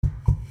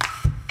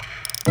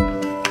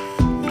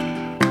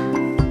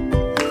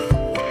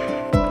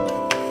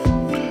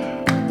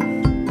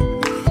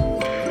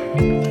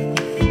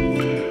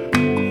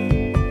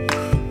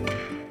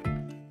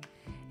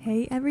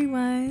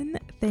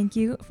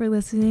Thank you for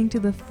listening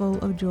to the Full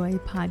of Joy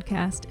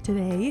podcast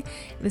today.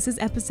 This is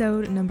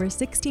episode number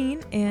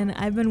 16, and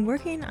I've been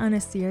working on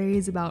a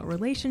series about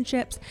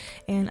relationships,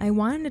 and I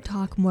wanted to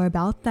talk more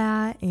about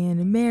that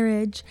and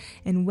marriage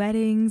and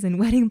weddings and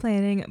wedding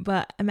planning,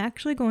 but I'm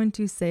actually going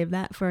to save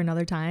that for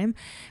another time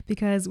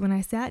because when I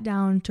sat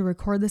down to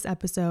record this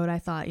episode, I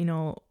thought,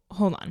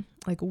 hold on,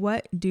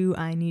 what do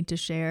I need to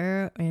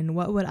share and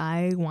what would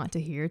I want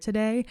to hear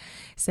today?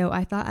 So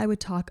I thought I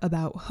would talk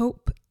about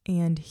hope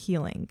and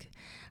healing.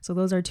 So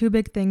those are two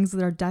big things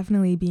that are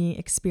definitely being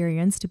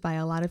experienced by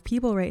a lot of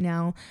people right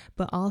now,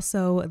 but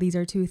also these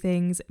are two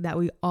things that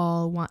we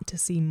all want to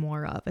see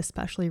more of,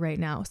 especially right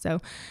now. So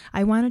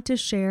I wanted to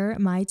share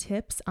my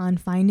tips on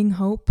finding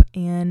hope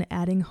and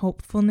adding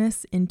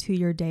hopefulness into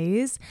your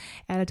days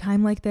at a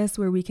time like this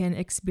where we can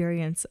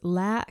experience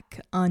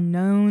lack,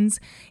 unknowns,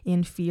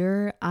 and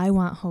fear. I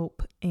want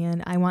hope,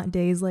 and I want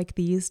days like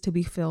these to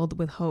be filled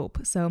with hope.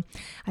 So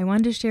I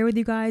wanted to share with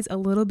you guys a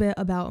little bit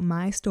about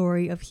my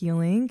story of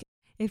healing.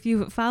 If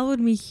you've followed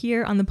me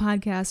here on the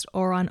podcast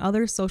or on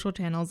other social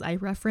channels, I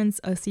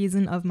reference a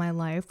season of my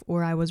life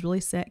where I was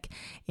really sick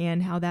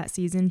and how that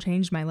season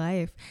changed my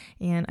life.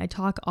 And I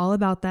talk all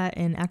about that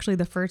in actually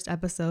the first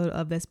episode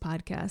of this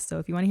podcast. So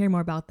if you want to hear more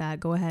about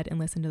that, go ahead and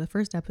listen to the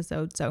first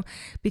episode. So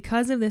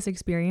because of this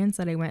experience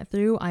that I went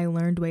through, I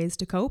learned ways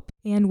to cope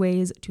and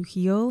ways to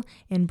heal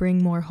and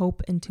bring more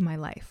hope into my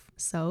life.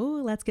 So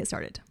let's get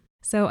started.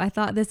 So I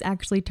thought this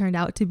actually turned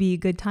out to be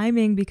good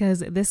timing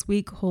because this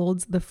week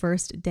holds the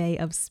first day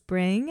of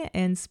spring,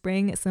 and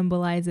spring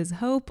symbolizes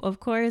hope, of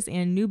course,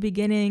 and new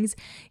beginnings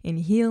and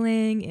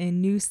healing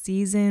and new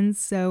seasons.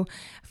 So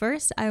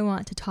first, I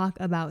want to talk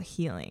about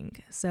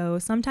healing. So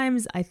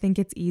sometimes I think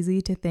it's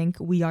easy to think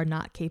we are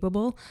not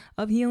capable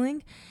of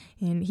healing.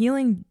 And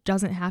healing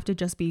doesn't have to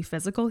just be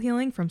physical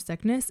healing from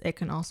sickness. It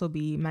can also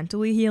be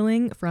mentally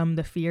healing from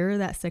the fear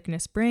that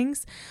sickness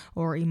brings,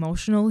 or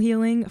emotional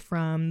healing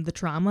from the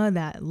trauma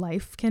that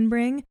life can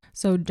bring.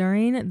 So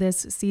during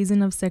this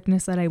season of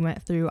sickness that I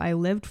went through, I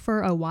lived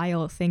for a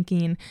while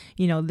thinking,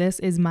 this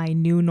is my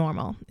new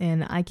normal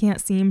and I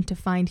can't seem to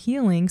find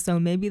healing. So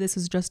maybe this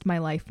is just my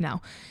life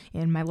now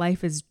and my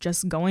life is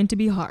just going to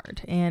be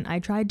hard. And I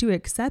tried to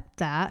accept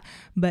that,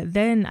 but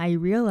then I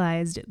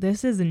realized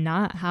this is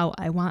not how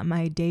I want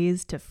my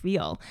days to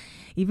feel.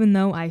 Even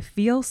though I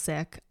feel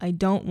sick, I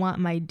don't want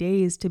my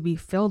days to be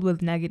filled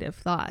with negative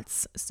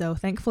thoughts. So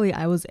thankfully,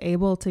 I was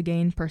able to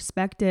gain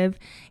perspective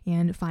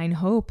and find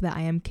hope that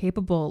I am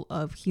capable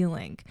of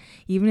healing.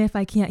 Even if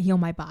I can't heal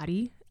my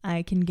body,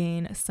 I can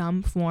gain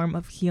some form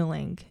of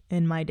healing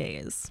in my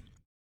days.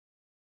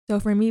 So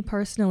for me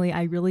personally,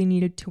 I really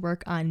needed to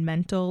work on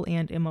mental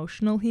and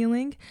emotional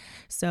healing.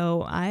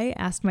 So I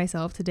asked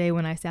myself today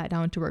when I sat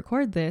down to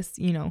record this,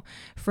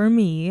 for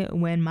me,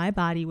 when my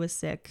body was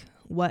sick,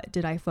 what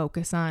did I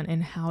focus on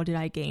and how did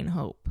I gain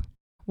hope?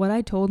 What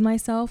I told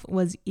myself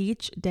was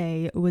each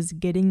day was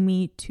getting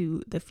me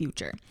to the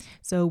future.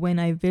 So when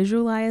I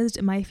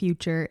visualized my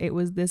future, it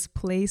was this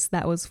place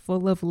that was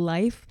full of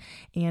life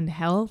and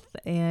health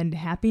and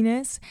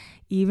happiness,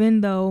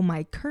 even though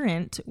my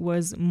current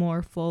was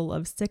more full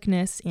of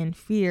sickness and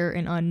fear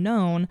and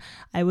unknown.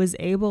 I was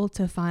able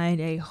to find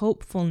a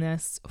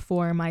hopefulness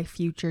for my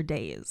future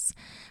days.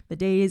 The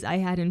days I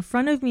had in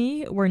front of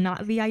me were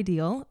not the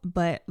ideal,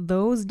 but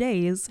those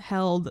days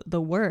held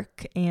the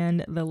work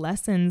and the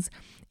lessons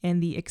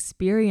and the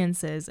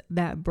experiences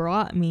that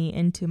brought me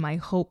into my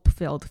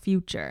hope-filled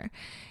future.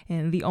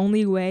 And the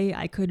only way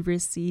I could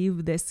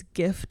receive this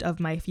gift of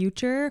my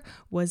future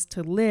was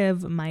to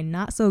live my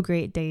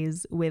not-so-great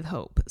days with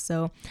hope.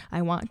 So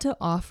I want to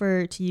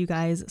offer to you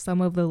guys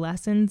some of the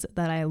lessons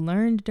that I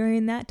learned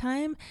during that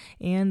time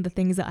and the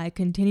things that I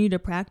continue to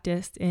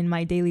practice in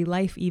my daily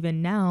life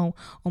even now,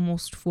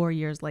 almost 4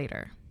 years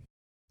later.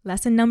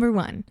 Lesson number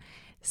 1,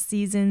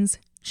 seasons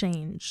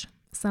change.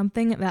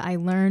 Something that I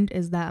learned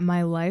is that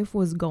my life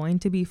was going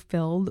to be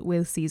filled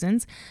with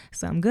seasons,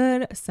 some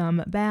good,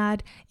 some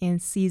bad,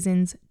 and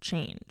seasons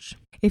change.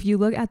 If you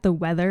look at the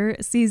weather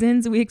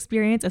seasons we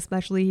experience,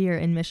 especially here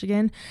in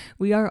Michigan,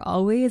 we are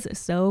always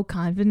so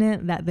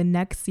confident that the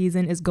next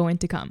season is going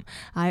to come.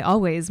 I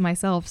always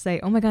myself say,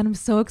 oh my God, I'm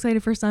so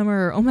excited for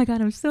summer. Or, oh my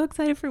God, I'm so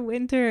excited for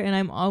winter. And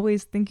I'm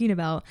always thinking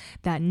about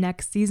that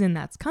next season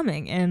that's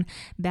coming and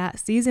that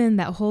season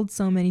that holds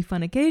so many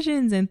fun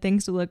occasions and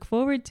things to look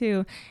forward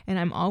to. And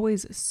I'm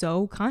always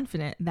so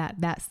confident that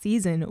that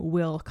season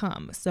will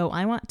come. So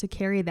I want to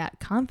carry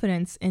that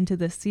confidence into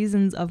the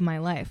seasons of my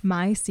life.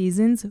 My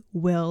seasons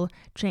will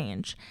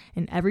change,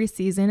 and every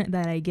season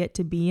that I get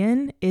to be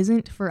in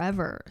isn't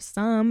forever.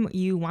 Some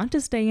you want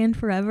to stay in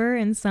forever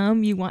and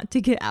some you want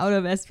to get out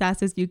of as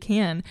fast as you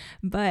can,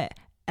 but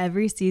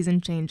every season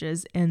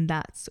changes, and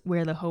that's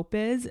where the hope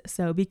is.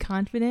 So be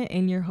confident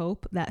in your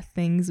hope that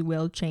things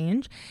will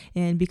change,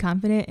 and be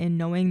confident in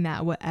knowing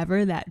that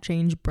whatever that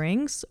change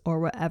brings or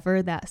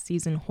whatever that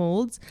season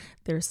holds,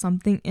 there's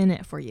something in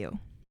it for you.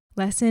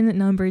 Lesson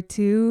number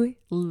 2,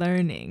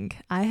 learning.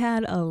 I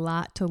had a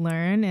lot to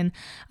learn, and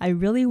I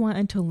really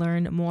wanted to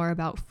learn more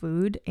about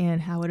food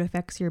and how it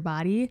affects your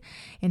body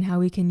and how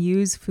we can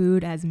use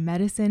food as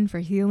medicine for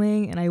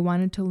healing. And I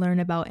wanted to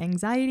learn about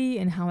anxiety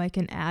and how I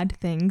can add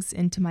things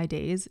into my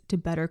days to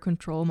better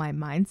control my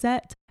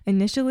mindset.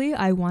 Initially,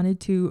 I wanted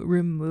to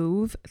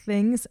remove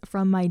things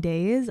from my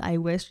days. I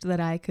wished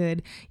that I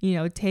could,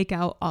 take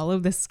out all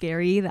of the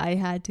scary that I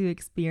had to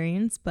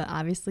experience, but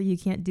obviously you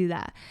can't do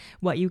that.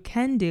 What you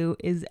can do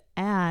is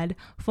add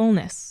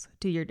fullness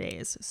to your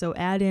days. So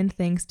add in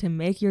things to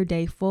make your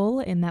day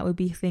full, and that would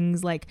be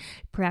things like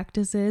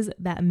practices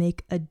that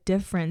make a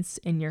difference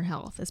in your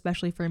health.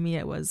 Especially for me,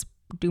 it was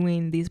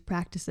doing these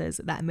practices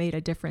that made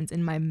a difference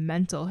in my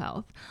mental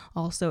health.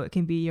 Also, it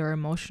can be your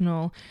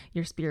emotional,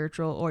 your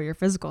spiritual, or your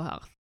physical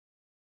health.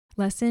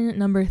 Lesson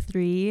number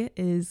 3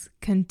 is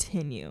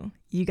continue.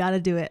 You got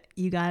to do it.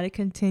 You got to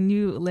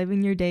continue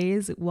living your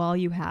days while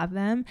you have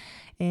them.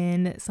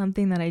 And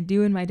something that I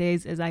do in my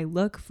days is I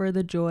look for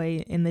the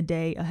joy in the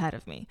day ahead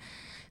of me.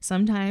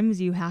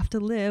 Sometimes you have to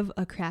live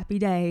a crappy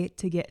day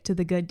to get to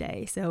the good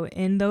day. So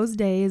in those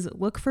days,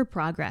 look for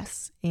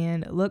progress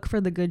and look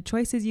for the good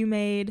choices you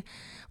made.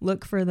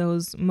 Look for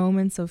those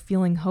moments of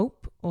feeling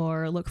hope,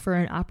 or look for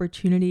an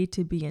opportunity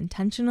to be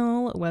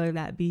intentional, whether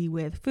that be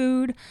with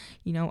food,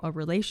 a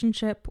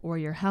relationship, or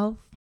your health.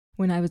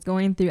 When I was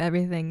going through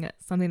everything,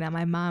 something that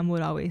my mom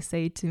would always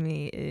say to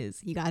me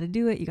is, you got to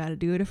do it. You got to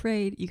do it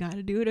afraid. You got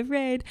to do it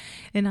afraid.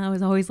 And I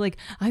was always like,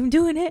 I'm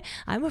doing it.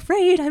 I'm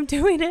afraid. I'm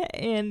doing it.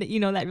 And,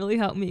 that really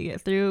helped me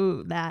get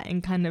through that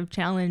and kind of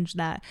challenge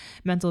that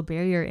mental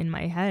barrier in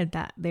my head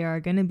that there are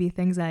going to be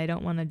things that I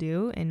don't want to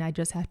do. And I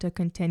just have to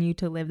continue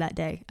to live that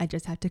day. I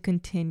just have to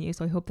continue.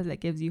 So I hope that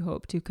gives you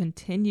hope to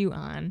continue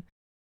on.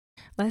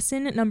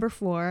 Lesson number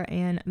 4,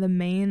 and the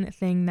main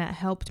thing that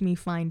helped me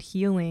find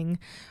healing,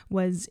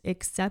 was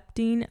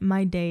accepting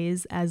my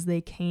days as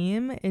they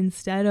came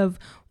instead of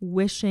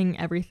wishing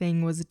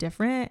everything was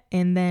different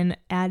and then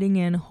adding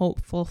in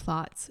hopeful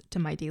thoughts to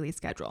my daily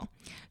schedule.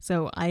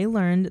 So I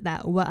learned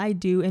that what I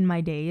do in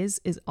my days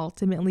is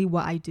ultimately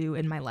what I do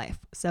in my life.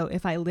 So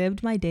if I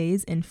lived my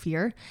days in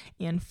fear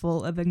and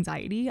full of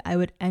anxiety, I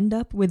would end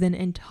up with an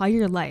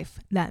entire life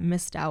that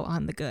missed out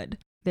on the good.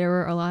 There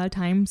were a lot of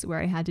times where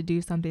I had to do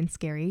something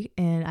scary,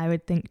 and I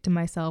would think to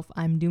myself,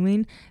 I'm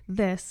doing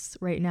this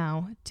right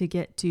now to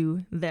get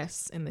to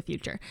this in the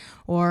future,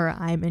 or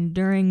I'm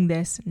enduring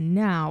this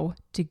now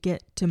to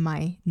get to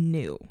my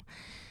new.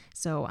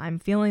 So I'm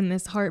feeling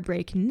this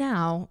heartbreak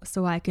now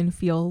so I can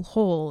feel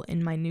whole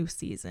in my new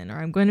season, or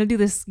I'm going to do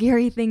this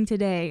scary thing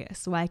today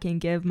so I can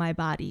give my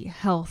body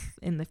health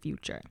in the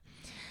future.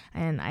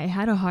 And I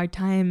had a hard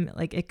time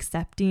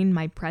accepting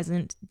my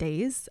present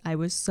days. I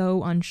was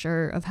so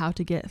unsure of how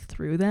to get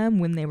through them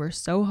when they were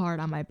so hard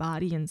on my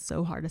body and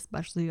so hard,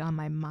 especially on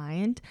my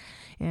mind.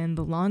 And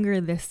the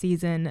longer this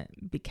season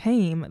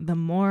became, the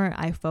more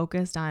I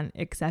focused on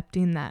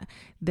accepting that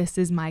this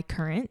is my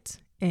current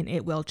and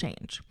it will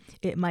change.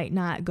 It might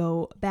not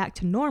go back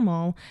to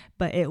normal,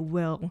 but it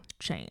will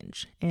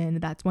change.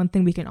 And that's one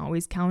thing we can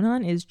always count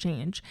on is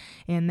change.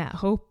 And that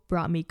hope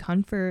brought me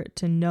comfort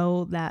to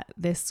know that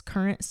this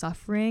current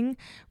suffering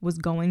was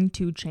going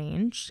to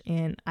change.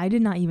 And I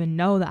did not even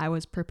know that I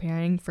was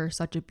preparing for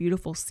such a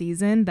beautiful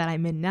season that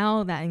I'm in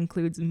now that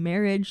includes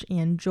marriage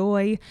and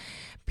joy,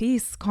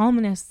 peace,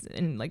 calmness,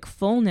 and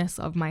fullness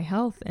of my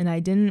health. And I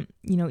didn't,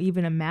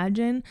 even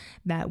imagine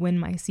that when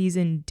my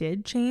season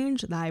did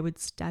change, that I would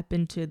step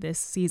into this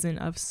season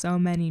of so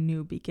many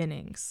new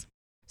beginnings.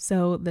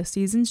 So the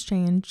seasons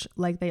change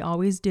like they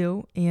always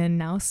do, and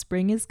now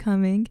spring is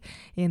coming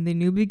and the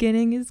new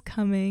beginning is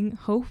coming.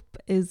 Hope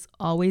is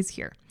always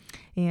here,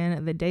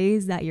 and the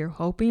days that you're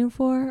hoping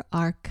for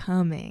are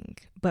coming.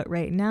 But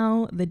right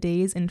now, the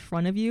days in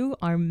front of you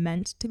are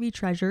meant to be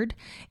treasured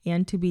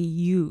and to be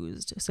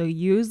used. So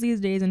use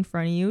these days in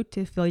front of you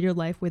to fill your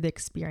life with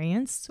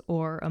experience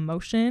or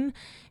emotion,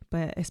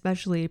 but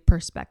especially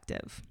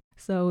perspective.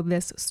 So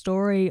this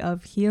story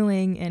of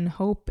healing and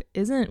hope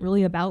isn't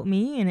really about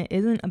me, and it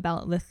isn't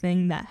about the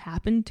thing that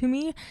happened to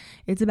me.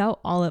 It's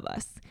about all of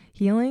us.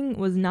 Healing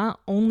was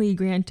not only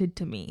granted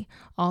to me.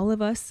 All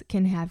of us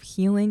can have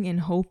healing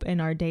and hope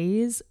in our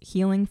days,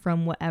 healing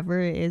from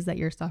whatever it is that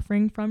you're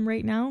suffering from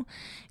right now.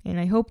 And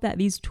I hope that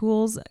these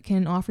tools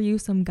can offer you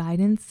some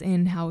guidance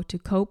in how to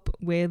cope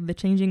with the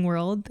changing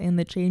world and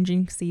the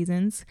changing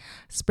seasons.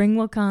 Spring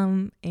will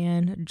come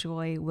and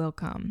joy will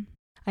come.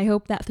 I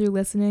hope that through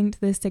listening to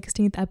this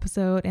 16th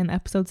episode and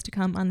episodes to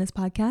come on this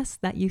podcast,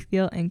 that you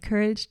feel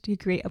encouraged to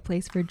create a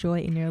place for joy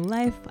in your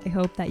life. I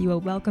hope that you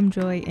will welcome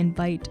joy,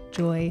 invite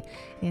joy,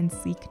 and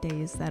seek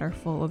days that are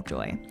full of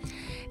joy.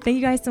 Thank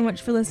you guys so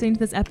much for listening to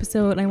this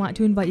episode. I want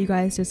to invite you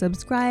guys to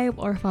subscribe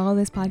or follow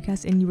this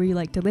podcast anywhere you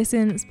like to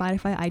listen,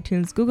 Spotify,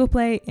 iTunes, Google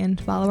Play,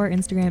 and follow our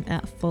Instagram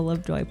at Full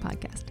of Joy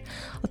Podcast.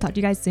 I'll talk to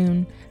you guys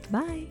soon.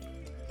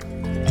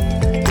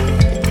 Bye.